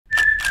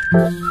I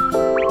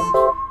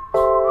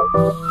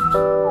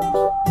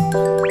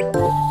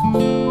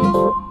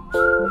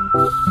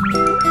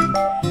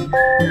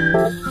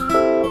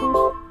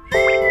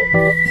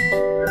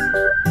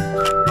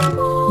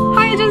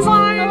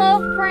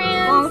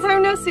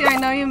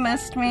know you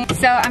missed me.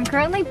 So I'm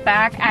currently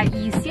back at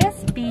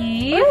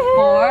UCSB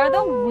for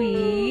the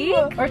week.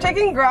 We're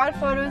taking grad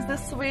photos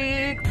this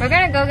week. We're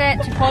gonna go get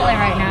Chipotle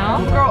right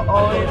now. Girl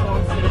always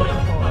wants to do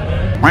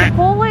Chipotle.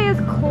 Chipotle is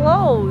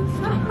closed.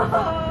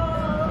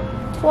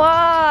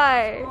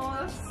 Why? Oh,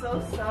 that's so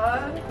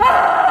sad.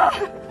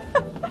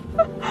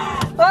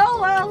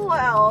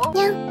 Well.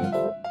 Yeah.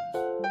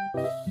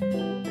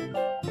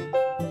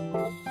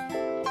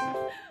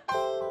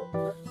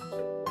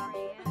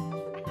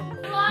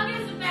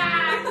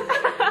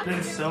 It's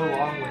been so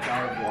long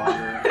without a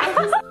vlogger.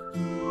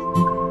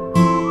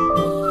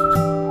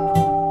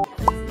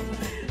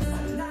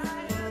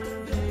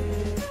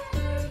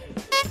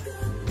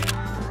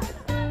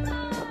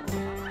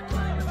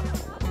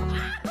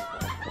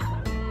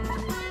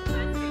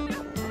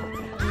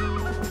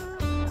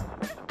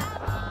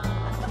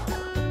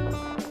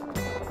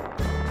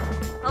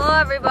 Hello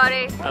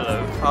everybody.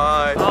 Hello.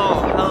 Hi.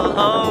 Oh,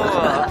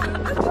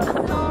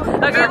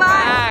 hello. Okay,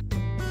 bye.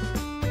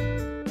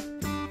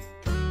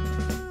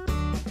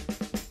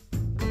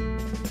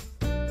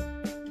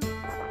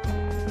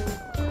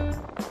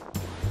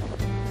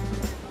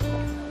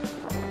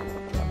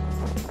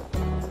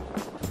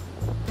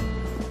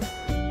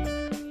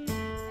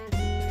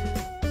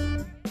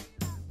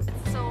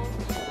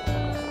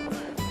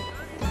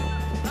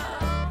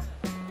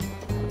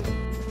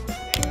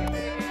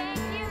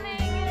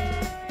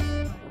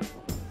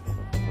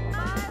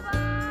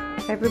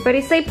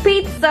 Everybody say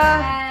pizza!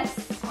 Yes,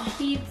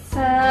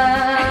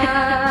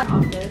 pizza!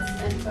 Office,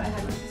 and so I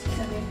had to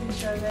send me a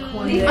picture of it.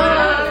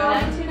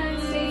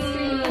 99 State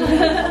Street.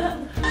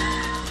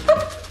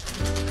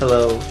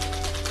 Hello.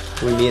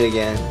 We meet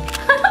again.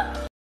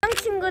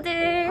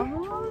 친구들.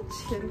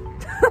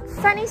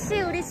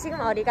 써니씨, 우리 지금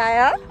어디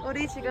가요?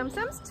 우리 지금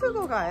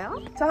샘스투고 가요?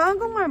 저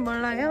한국말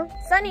몰라요?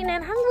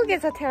 써니는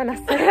한국에서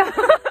태어났어요.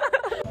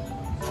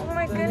 Oh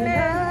my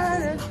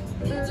goodness.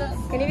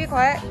 Can you be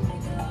quiet?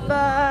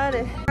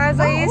 Guys,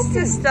 I used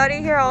to study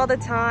here all the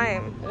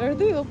time. Are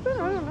they open?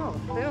 I don't know.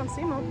 They don't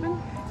seem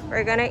open.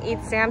 We're gonna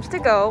eat Sam's to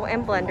go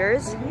and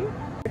Blenders.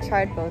 I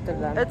tried both of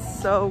them. It's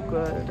so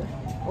good.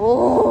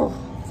 Oh,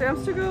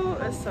 Sam's to go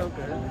is so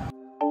good.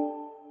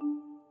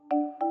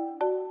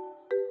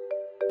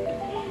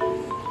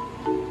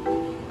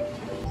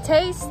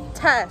 taste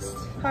test.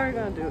 How are you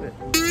gonna do it?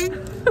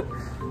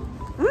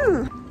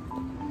 Mm.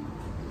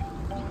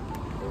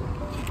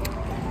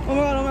 Oh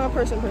my god,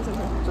 person.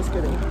 Just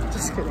kidding.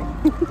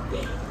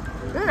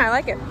 I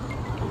like it.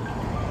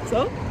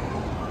 So,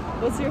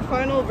 what's your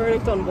final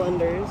verdict on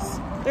Blenders?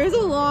 There's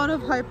a lot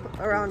of hype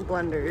around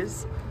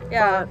Blenders.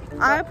 Yeah. But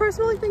I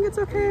personally think it's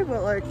okay,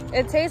 but like...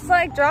 It tastes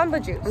like Jamba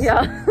Juice.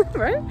 Yeah,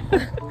 right?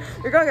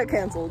 You're gonna get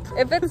canceled.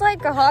 If it's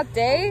like a hot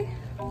day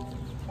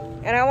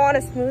and I want a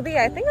smoothie,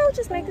 I think I'll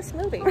just make a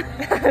smoothie.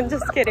 I'm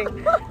just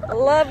kidding.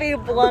 Love you,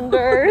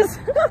 Blenders.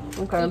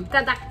 Okay.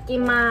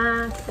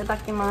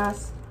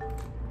 Itadakimasu.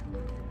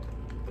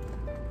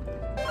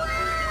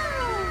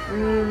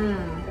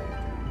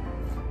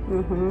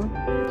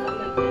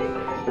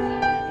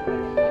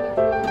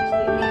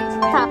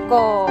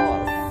 Tacos.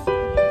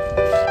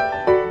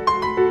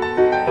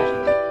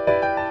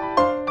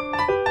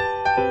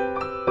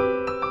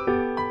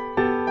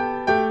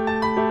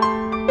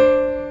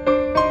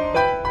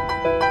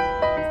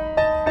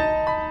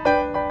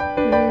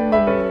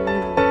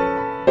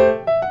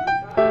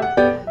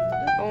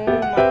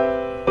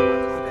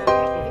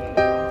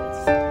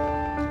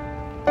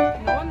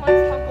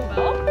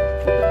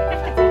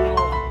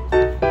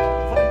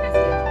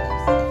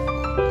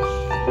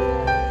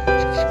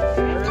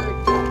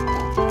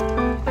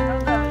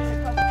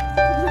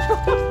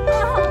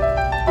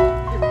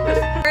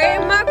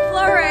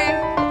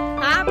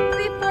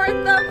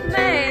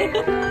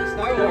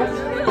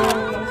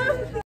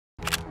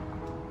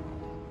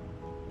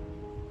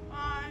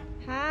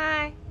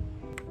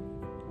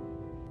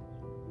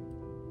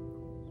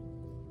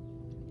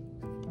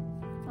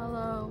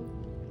 Hello.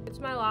 It's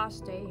my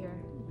last day here.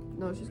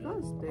 No, she's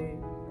gonna stay.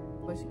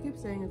 But she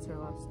keeps saying it's her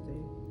last day.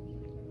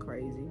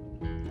 Crazy.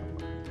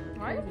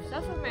 Why are you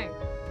obsessed with me?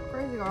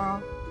 Crazy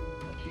girl.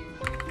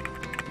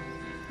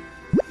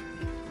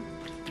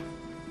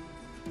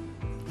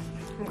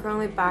 I'm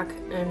currently back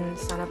in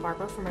Santa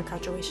Barbara for my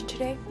graduation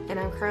today, and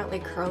I'm currently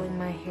curling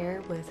my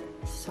hair with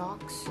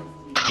socks.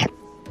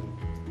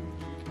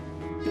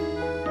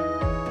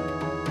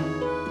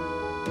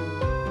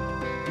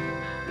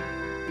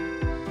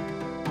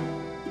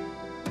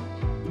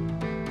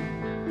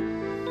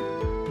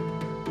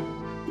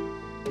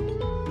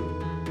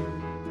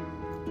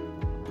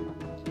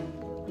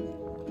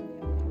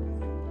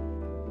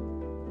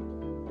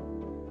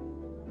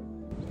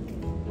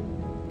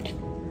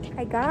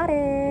 I got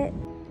it.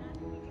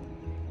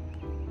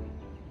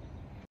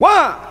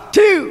 1,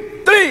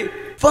 2, 3,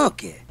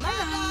 funk it.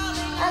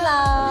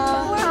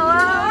 Hello.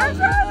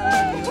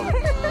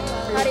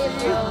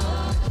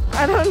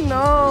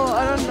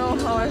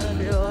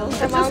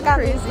 Your It's mom just got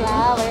me crazy.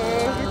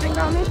 flowers. You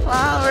got me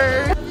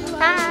flowers.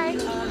 Hi.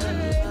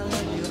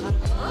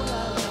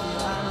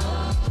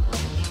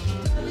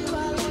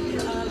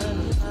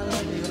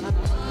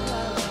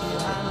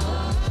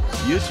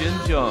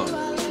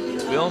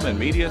 AMAJJING, Film and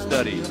Media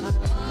Studies.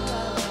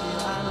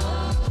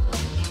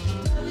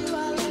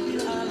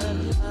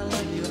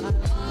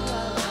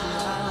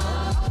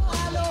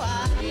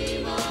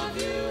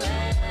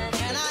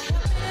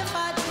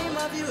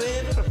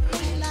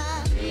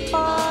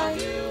 Bye.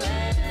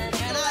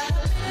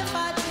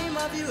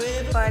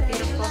 Bye,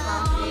 beautiful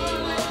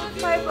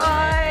house. Bye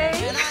bye.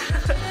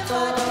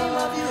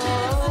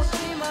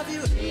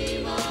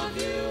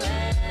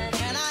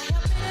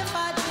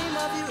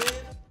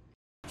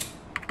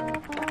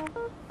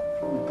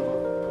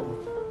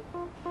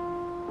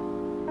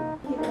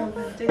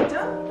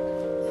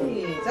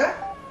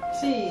 시작.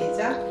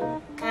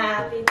 시작.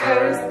 Happy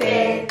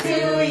birthday to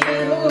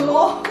you.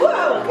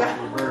 와우.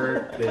 Happy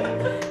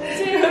birthday.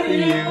 to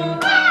you.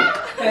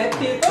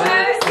 Happy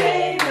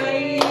birthday,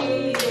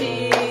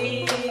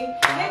 lady.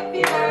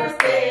 Happy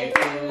birthday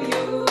to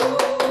you.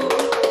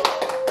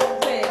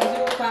 생일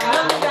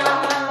축하합니다.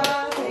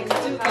 생일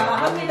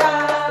축하합니다.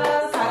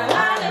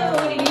 사랑하는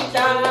우리 딸.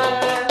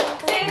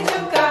 생일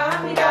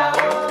축하합니다.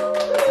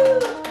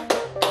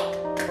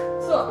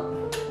 수업.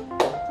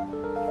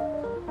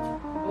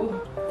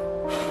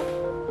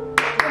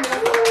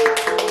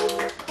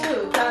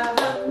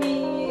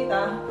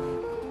 축하합니다.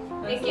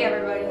 Thank you,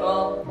 everybody.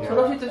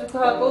 졸업식도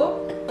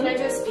축하하고. Can I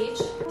do a speech?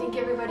 Thank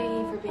you, everybody,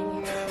 for being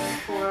here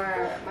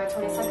for my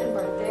 22nd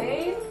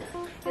birthday.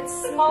 It's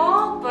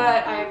small,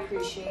 but I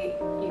appreciate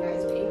you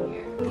guys being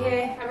here.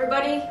 Okay,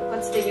 everybody,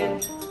 let's dig in.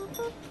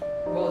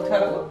 뭐 어떻게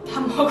하라고?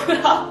 밥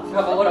먹으라.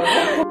 다 먹으라고?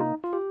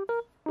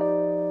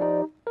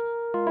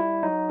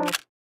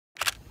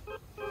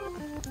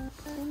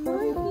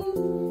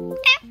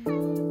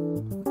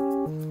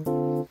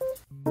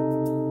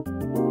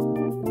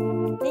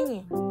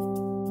 네.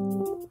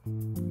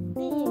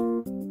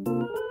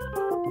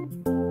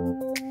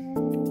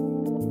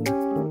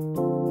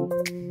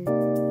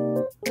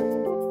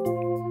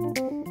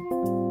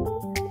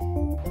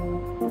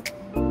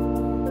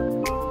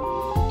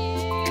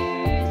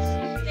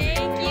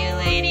 Thank you,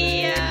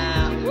 Lydia.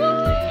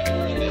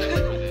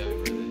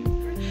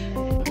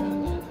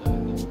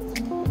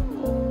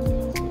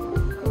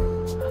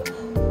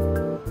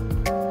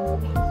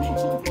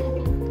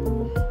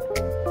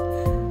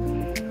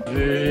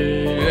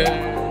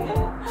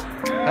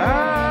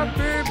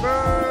 Happy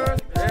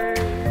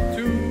birthday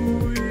to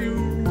you.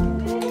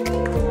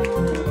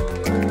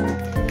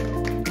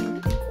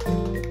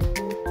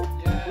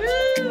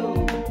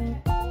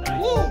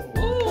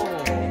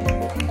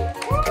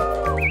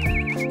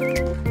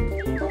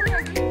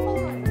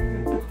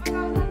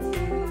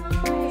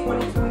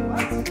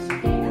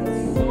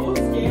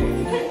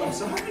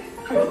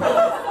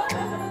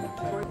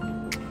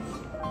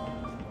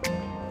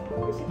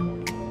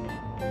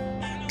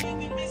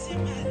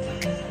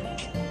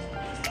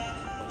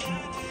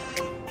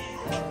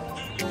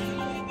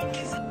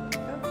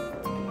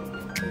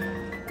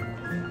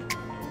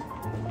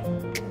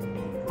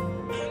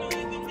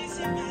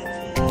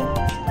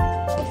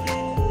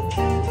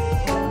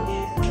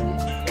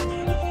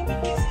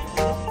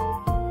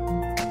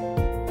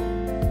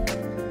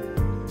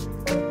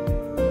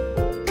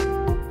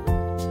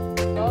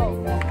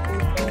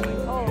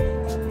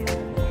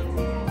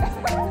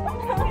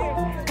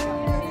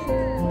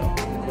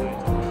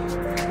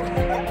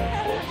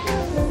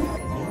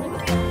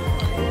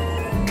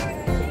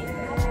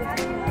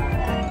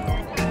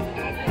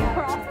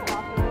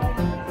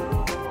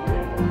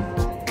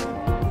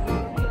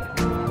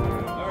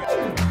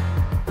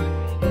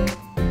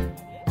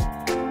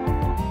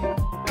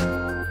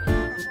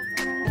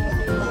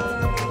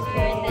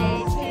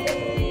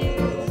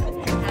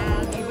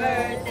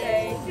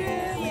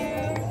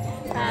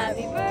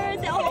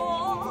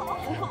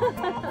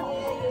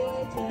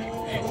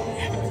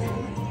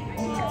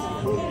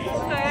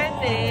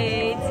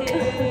 Birthday to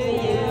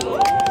you.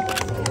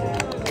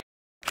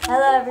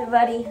 Hello,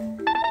 everybody.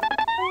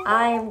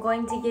 I am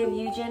going to give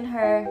Yujin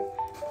her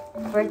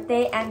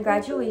birthday and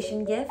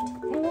graduation gift.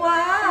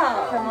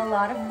 Wow. From a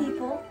lot of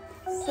people.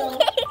 So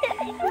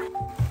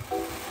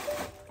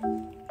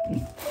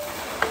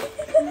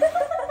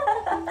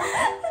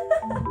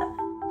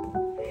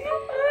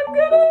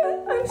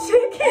I'm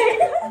shaking.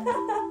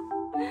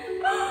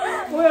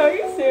 Wait, are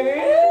you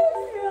serious?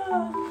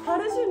 Yeah. How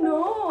did you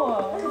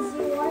know? Because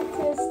you want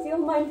to steal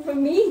mine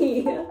from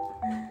me.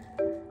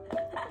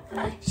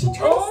 she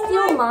tried to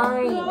steal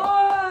mine.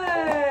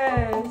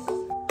 Gosh.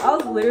 I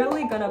was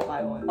literally gonna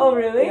buy one. Oh,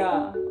 really?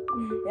 Yeah.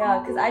 Yeah,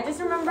 because I just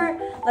remember,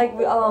 like,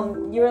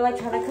 you were like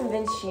trying to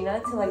convince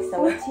Sheena to like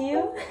sell it to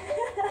you.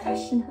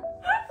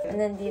 And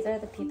then these are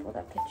the people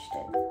that pitched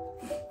it.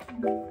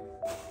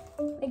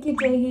 Thank you,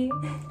 Jahi.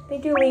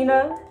 Thank you,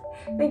 Lena.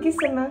 Thank you,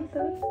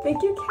 Samantha.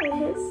 Thank you,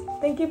 Candace.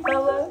 Thank you,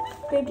 Bella.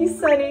 Thank you,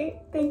 Sunny.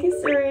 Thank you,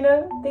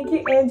 Serena. Thank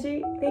you,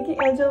 Angie. Thank you,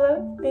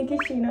 Angela. Thank you,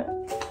 Sheena.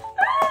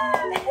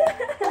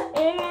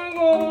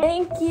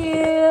 Thank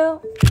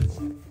you.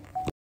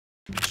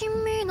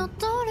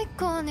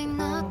 虜に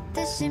なっ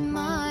てし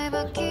まえ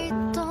ばきっ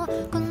と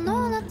こ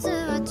の夏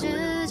は充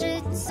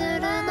実する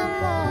の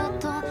も